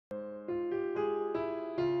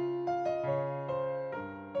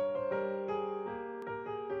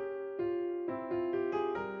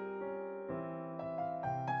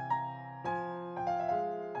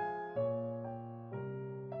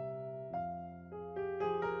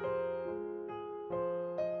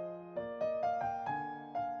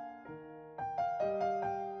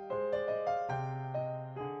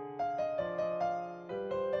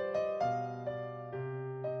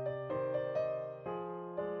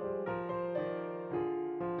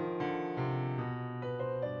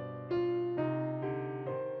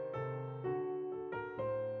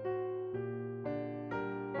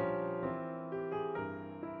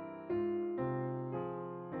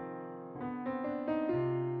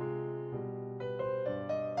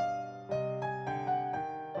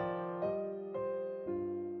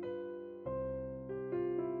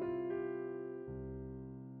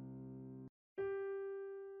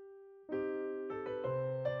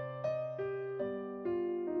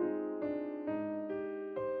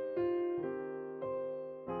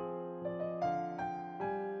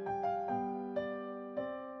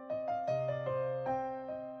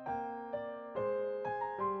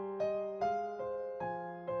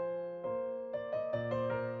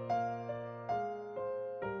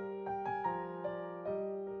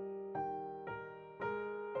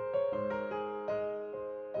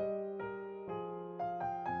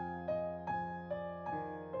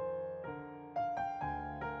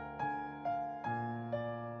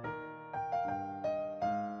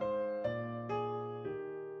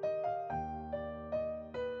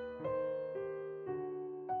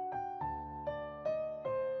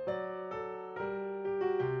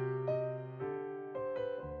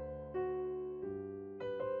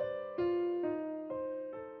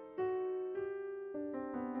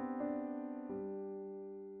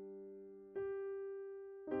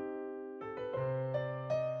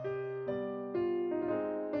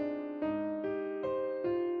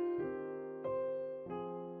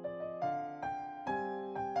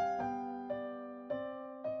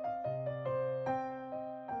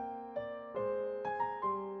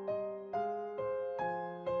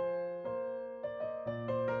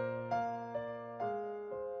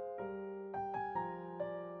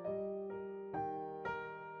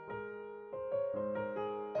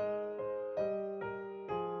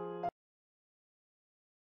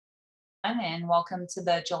and welcome to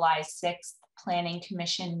the July 6th Planning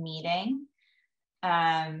Commission meeting.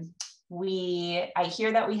 I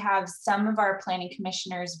hear that we have some of our planning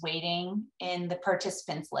commissioners waiting in the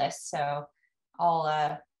participants list, so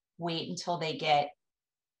I'll wait until they get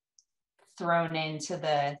thrown into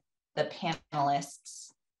the panelists.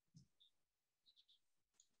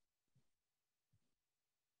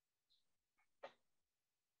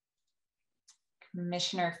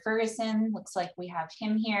 Commissioner Ferguson, looks like we have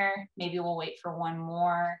him here. Maybe we'll wait for one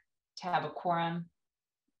more to have a quorum.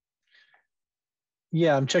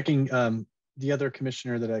 Yeah, I'm checking the other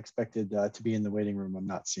commissioner that I expected to be in the waiting room. I'm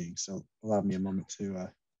not seeing, so allow me a moment to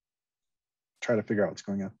try to figure out what's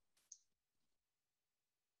going on.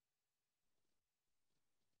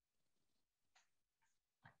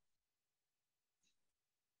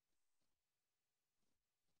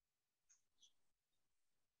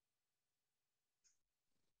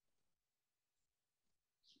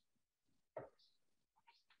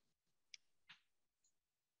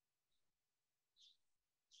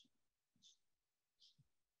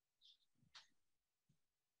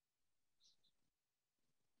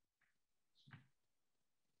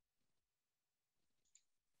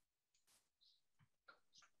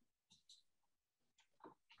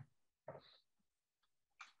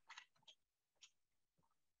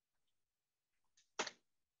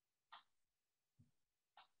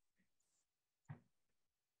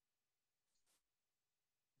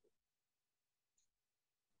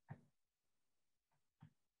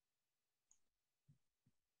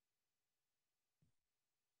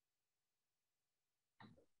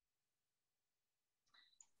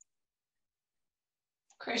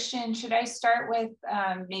 Christian, should I start with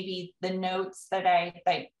maybe the notes that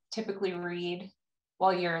I typically read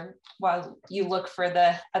while you look for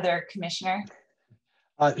the other commissioner?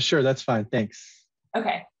 Sure, that's fine. Thanks.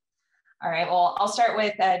 Okay. All right. Well, I'll start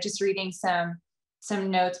with just reading some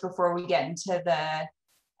notes before we get into the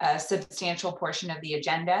substantial portion of the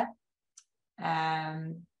agenda.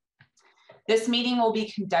 This meeting will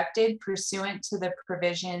be conducted pursuant to the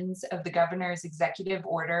provisions of the Governor's Executive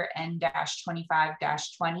Order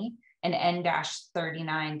N-25-20 and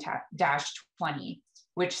N-39-20,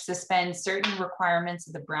 which suspends certain requirements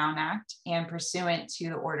of the Brown Act and pursuant to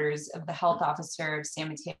the orders of the Health Officer of San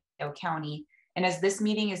Mateo County. And as this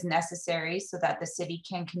meeting is necessary so that the city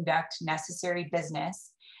can conduct necessary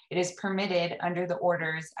business, it is permitted under the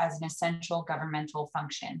orders as an essential governmental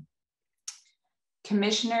function.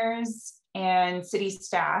 Commissioners and city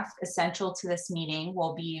staff essential to this meeting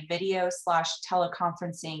will be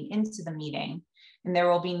video/teleconferencing into the meeting, and there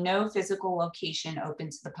will be no physical location open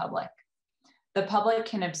to the public. The public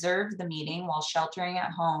can observe the meeting while sheltering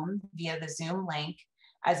at home via the Zoom link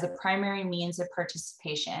as the primary means of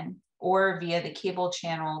participation, or via the cable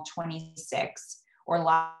channel 26 or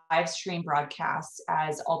live stream broadcasts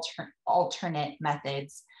as alternate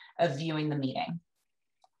methods of viewing the meeting.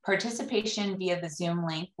 Participation via the Zoom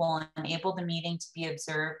link will enable the meeting to be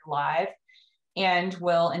observed live and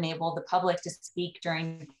will enable the public to speak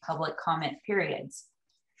during public comment periods.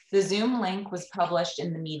 The Zoom link was published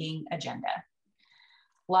in the meeting agenda.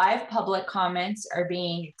 Live public comments are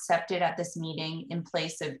being accepted at this meeting in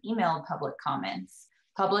place of emailed public comments.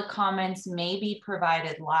 Public comments may be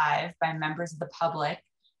provided live by members of the public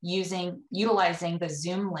utilizing the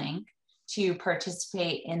Zoom link to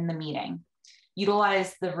participate in the meeting.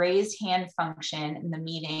 Utilize the raise hand function in the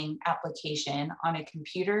meeting application on a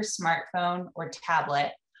computer, smartphone, or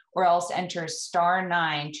tablet, or else enter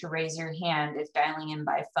 *9 to raise your hand if dialing in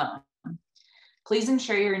by phone. Please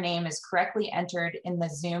ensure your name is correctly entered in the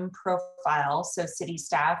Zoom profile so city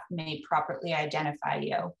staff may properly identify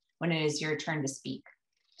you when it is your turn to speak.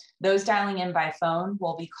 Those dialing in by phone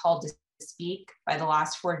will be called to speak by the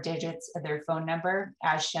last 4 digits of their phone number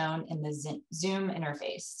as shown in the Zoom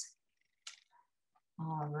interface.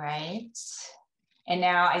 All right. And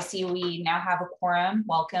now I see we now have a quorum.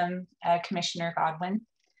 Welcome, Commissioner Godwin.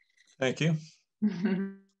 Thank you.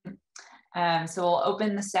 So we'll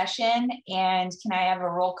open the session, and can I have a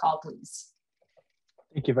roll call, please?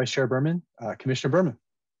 Thank you, Vice Chair Berman. Commissioner Berman.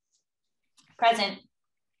 Present.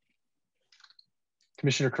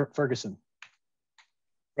 Commissioner Ferguson.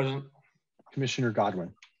 Present. Commissioner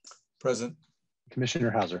Godwin. Present. Commissioner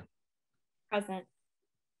Hauser. Present.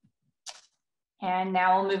 And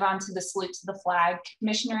now we'll move on to the salute to the flag.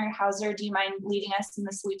 Commissioner Hauser, do you mind leading us in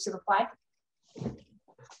the salute to the flag?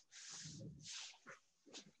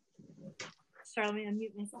 Sorry, let me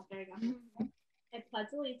unmute myself. There you go. I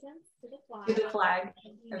pledge allegiance to the flag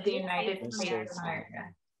of the United States of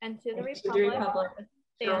America and to the republic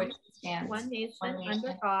for which it stands, one nation,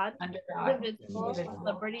 under God, indivisible, with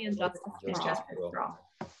liberty and justice for all.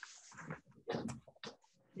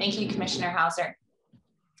 Thank you, Commissioner Hauser.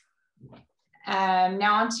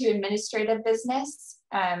 Now on to administrative business.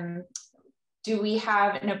 Do we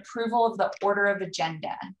have an approval of the order of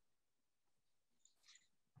agenda?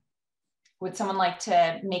 Would someone like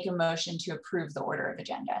to make a motion to approve the order of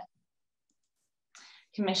agenda?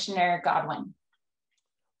 Commissioner Godwin.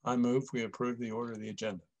 I move we approve the order of the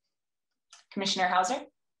agenda. Commissioner Hauser.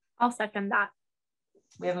 I'll second that.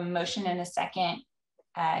 We have a motion and a second.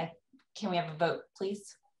 Can we have a vote,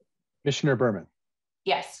 please? Commissioner Berman,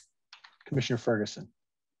 Yes. Commissioner Ferguson,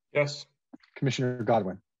 Yes. Commissioner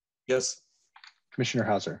Godwin, Yes. Commissioner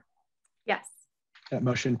Hauser. Yes. That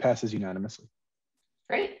motion passes unanimously.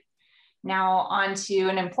 Great. Now on to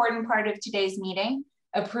an important part of today's meeting,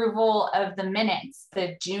 approval of the minutes,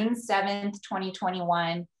 the June 7th,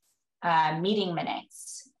 2021 meeting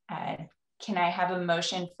minutes. Can I have a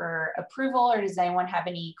motion for approval, or does anyone have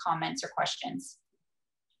any comments or questions?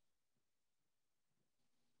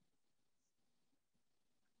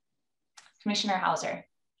 Commissioner Hauser.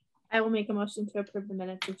 I will make a motion to approve the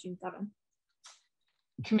minutes of June 7th.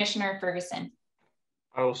 Commissioner Ferguson.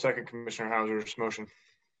 I will second Commissioner Hauser's motion.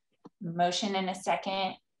 Motion and a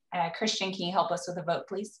second. Christian, can you help us with a vote,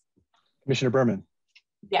 please? Commissioner Berman,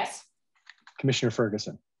 Yes. Commissioner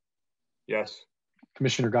Ferguson, Yes.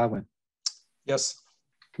 Commissioner Godwin, Yes.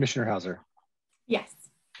 Commissioner Hauser. Yes.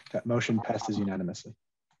 That motion passes unanimously.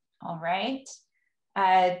 All right.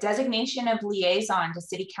 Designation of liaison to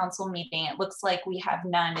city council meeting. It looks like we have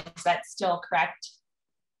none. Is that still correct?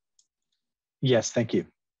 Yes, thank you.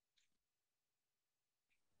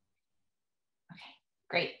 Okay,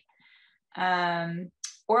 great.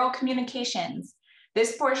 Oral communications.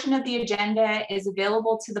 This portion of the agenda is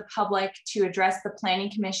available to the public to address the Planning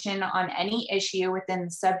Commission on any issue within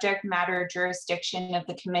the subject matter jurisdiction of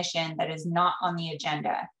the commission that is not on the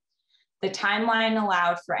agenda. The timeline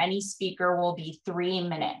allowed for any speaker will be 3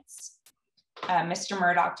 minutes. Mr.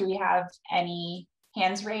 Murdoch, do we have any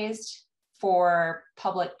hands raised for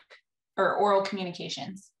public or oral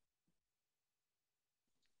communications?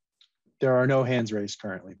 There are no hands raised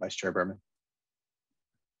currently, Vice Chair Berman.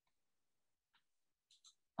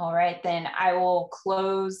 All right, then I will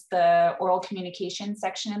close the oral communication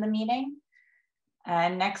section of the meeting.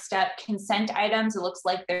 Next up, consent items. It looks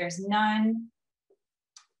like there's none.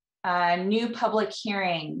 New public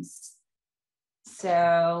hearings.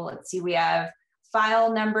 So let's see, we have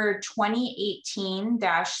file number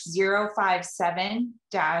 2018-057-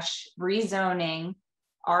 rezoning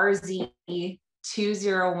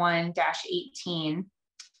RZ201-18,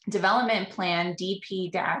 development plan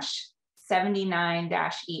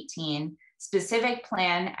DP-79-18, specific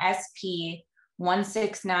plan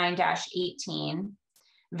SP-169-18,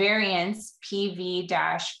 variance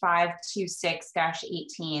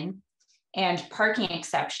PV-526-18, and parking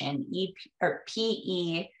exception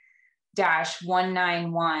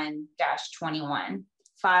PE-191-21,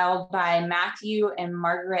 filed by Matthew and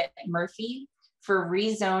Margaret Murphy for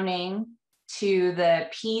rezoning to the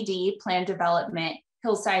PD Plan Development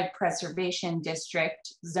Hillside Preservation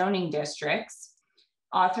District zoning districts,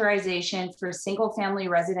 authorization for single-family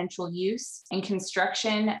residential use and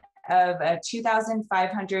construction of a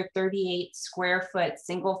 2,538 square foot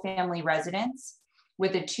single-family residence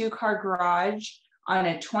with a 2-car garage on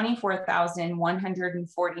a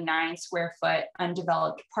 24,149 square foot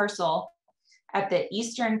undeveloped parcel at the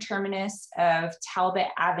eastern terminus of Talbot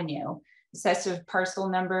Avenue. Assessed parcel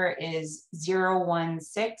number is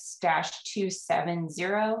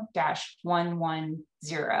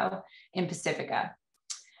 016-270-110 in Pacifica.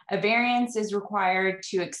 A variance is required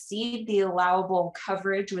to exceed the allowable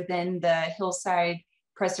coverage within the Hillside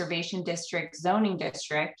Preservation District zoning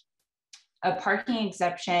district. A parking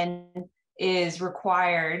exception is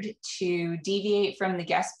required to deviate from the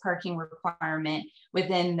guest parking requirement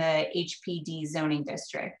within the HPD zoning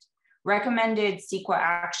district. Recommended CEQA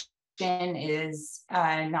action is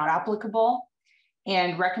not applicable,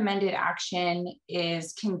 and recommended action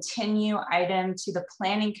is continue item to the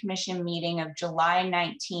Planning Commission meeting of July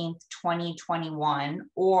 19th, 2021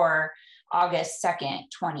 or August 2nd,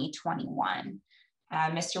 2021.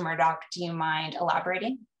 Mr. Murdoch, do you mind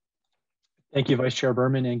elaborating? Thank you, Vice Chair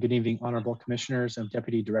Berman, and good evening, honorable commissioners. I'm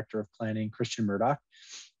Deputy Director of Planning, Christian Murdoch.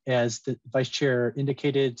 As the Vice Chair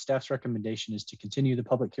indicated, staff's recommendation is to continue the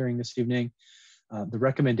public hearing this evening. The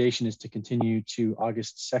recommendation is to continue to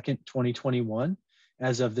August 2nd, 2021.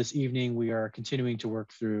 As of this evening, we are continuing to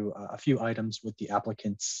work through a few items with the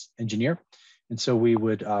applicant's engineer. And so we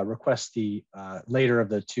would request the later of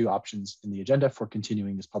the 2 options in the agenda for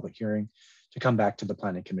continuing this public hearing to come back to the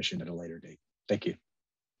Planning Commission at a later date. Thank you.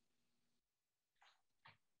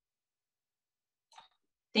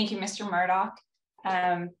 Thank you, Mr. Murdoch.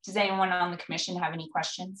 Does anyone on the commission have any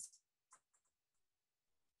questions?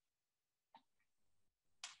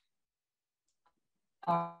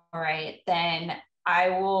 All right, then I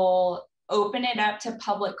will open it up to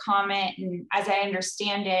public comment. And as I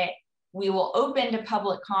understand it, we will open to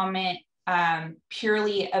public comment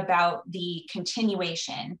purely about the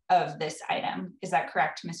continuation of this item. Is that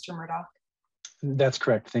correct, Mr. Murdoch? That's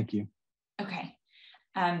correct. Thank you. Okay.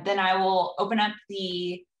 Then I will open up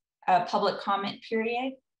the public comment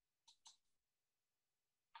period.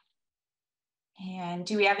 And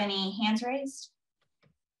do we have any hands raised?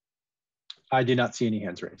 I do not see any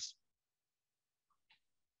hands raised.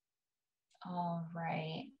 All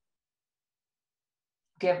right.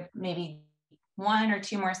 Give maybe 1 or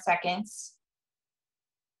 2 more seconds.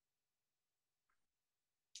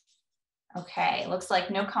 Okay, looks like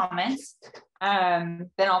no comments. Then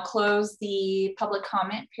I'll close the public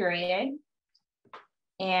comment period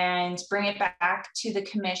and bring it back to the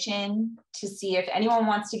commission to see if anyone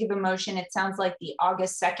wants to give a motion. It sounds like the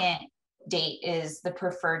August 2nd date is the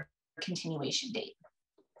preferred continuation date.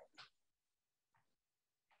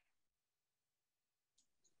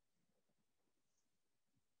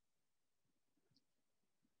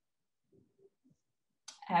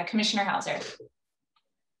 Commissioner Hauser.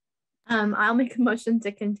 I'll make a motion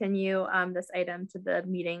to continue this item to the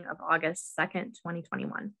meeting of August 2nd,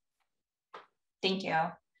 2021. Thank you.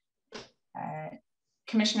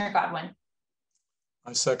 Commissioner Godwin.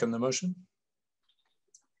 I second the motion.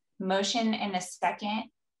 Motion and a second.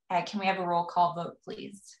 Can we have a roll call vote,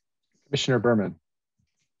 please? Commissioner Berman.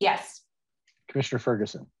 Yes. Commissioner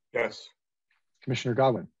Ferguson. Yes. Commissioner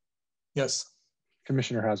Godwin. Yes.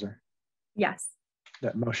 Commissioner Hauser. Yes.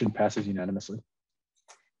 That motion passes unanimously.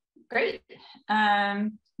 Great.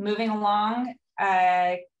 Moving along,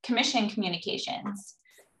 commission communications.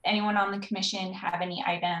 Anyone on the commission have any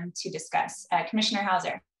item to discuss? Commissioner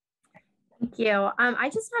Hauser. Thank you. I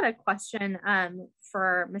just had a question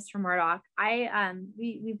for Mr. Murdoch.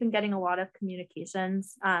 We've been getting a lot of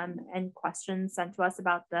communications and questions sent to us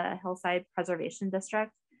about the Hillside Preservation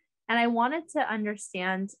District. And I wanted to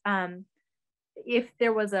understand if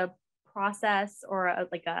there was a process or a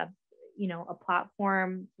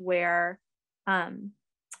platform where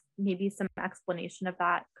maybe some explanation of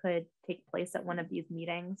that could take place at one of these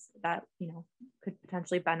meetings that, could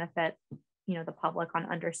potentially benefit, the public on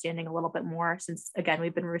understanding a little bit more, since again,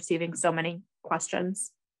 we've been receiving so many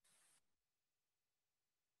questions.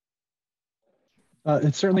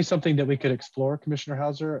 It's certainly something that we could explore, Commissioner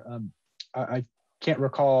Hauser. I can't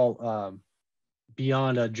recall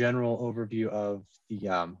beyond a general overview of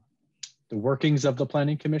the workings of the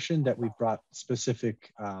Planning Commission that we've brought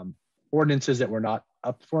specific ordinances that were not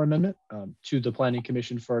up for amendment to the Planning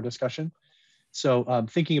Commission for a discussion. So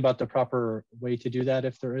thinking about the proper way to do that,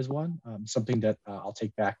 if there is one, something that I'll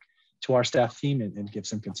take back to our staff team and give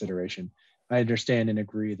some consideration. I understand and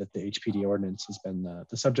agree that the HPD ordinance has been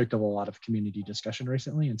the subject of a lot of community discussion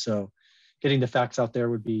recently. And so getting the facts out there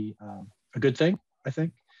would be a good thing, I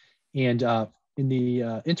think. And in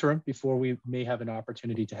the interim, before we may have an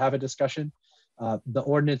opportunity to have a discussion, the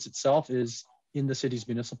ordinance itself is in the city's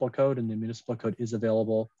municipal code, and the municipal code is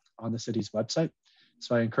available on the city's website.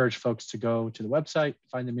 So I encourage folks to go to the website,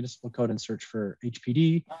 find the municipal code and search for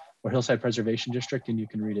HPD or Hillside Preservation District, and you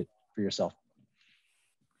can read it for yourself.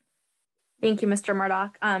 Thank you, Mr.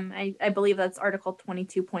 Murdoch. I believe that's Article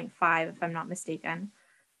 22.5, if I'm not mistaken.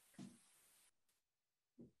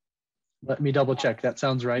 Let me double check. That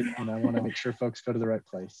sounds right. And I want to make sure folks go to the right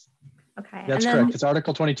place. Okay. That's correct. It's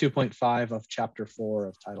Article 22.5 of Chapter 4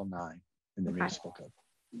 of Title 9 in the municipal code.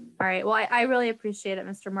 All right. Well, I really appreciate it,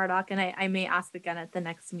 Mr. Murdoch, and I may ask again at the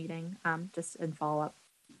next meeting, just in follow up.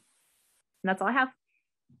 And that's all I have.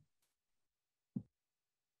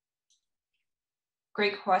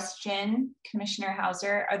 Great question, Commissioner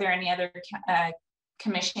Hauser. Are there any other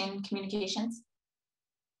commission communications?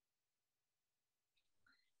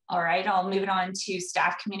 All right, I'll move it on to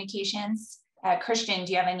staff communications. Christian,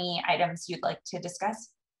 do you have any items you'd like to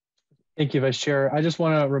discuss? Thank you, Vice Chair. I just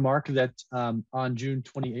want to remark that on June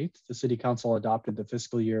 28th, the City Council adopted the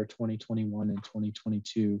fiscal year 2021 and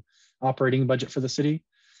 2022 operating budget for the city.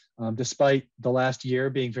 Despite the last year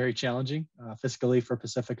being very challenging fiscally for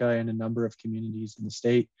Pacifica and a number of communities in the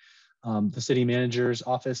state, the city manager's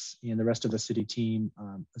office and the rest of the city team,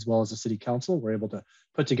 as well as the City Council, were able to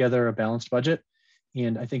put together a balanced budget.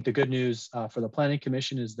 And I think the good news for the Planning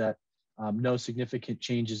Commission is that no significant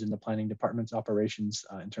changes in the planning department's operations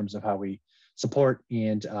in terms of how we support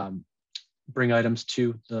and bring items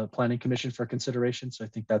to the Planning Commission for consideration. So I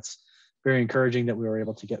think that's very encouraging that we were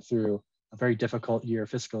able to get through a very difficult year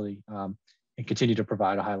fiscally and continue to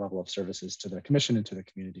provide a high level of services to the commission and to the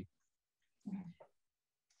community.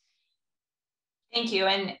 Thank you.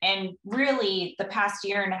 And really the past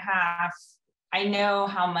year and a half, I know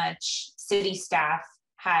how much city staff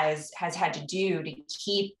has had to do to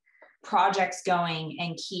keep projects going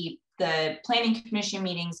and keep the planning commission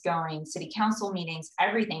meetings going, city council meetings,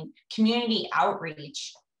 everything, community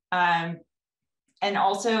outreach, and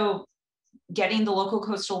also getting the local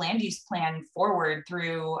coastal land use plan forward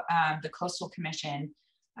through the Coastal Commission,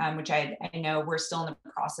 which I know we're still in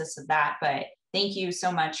the process of that, but thank you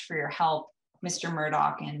so much for your help, Mr.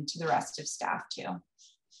 Murdoch, and to the rest of staff too.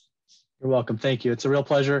 You're welcome. Thank you. It's a real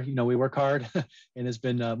pleasure. You know, we work hard and it's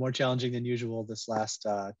been more challenging than usual this last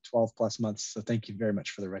 12 plus months. So thank you very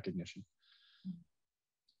much for the recognition.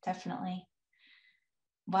 Definitely.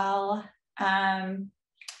 Well,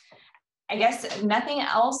 I guess nothing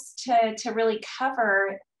else to really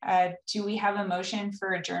cover. Do we have a motion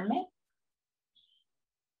for adjournment?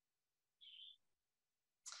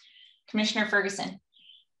 Commissioner Ferguson.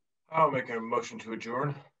 I'll make a motion to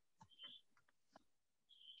adjourn.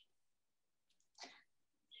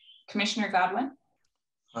 Commissioner Godwin.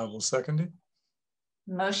 I will second it.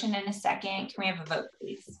 Motion and a second. Can we have a vote,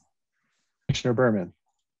 please? Commissioner Berman.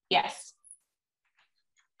 Yes.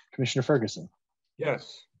 Commissioner Ferguson.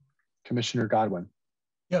 Yes. Commissioner Godwin.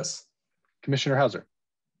 Yes. Commissioner Hauser.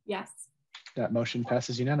 Yes. That motion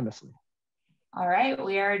passes unanimously. All right,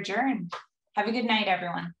 we are adjourned. Have a good night,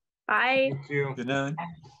 everyone. Bye. Thank you. Good night. Bye.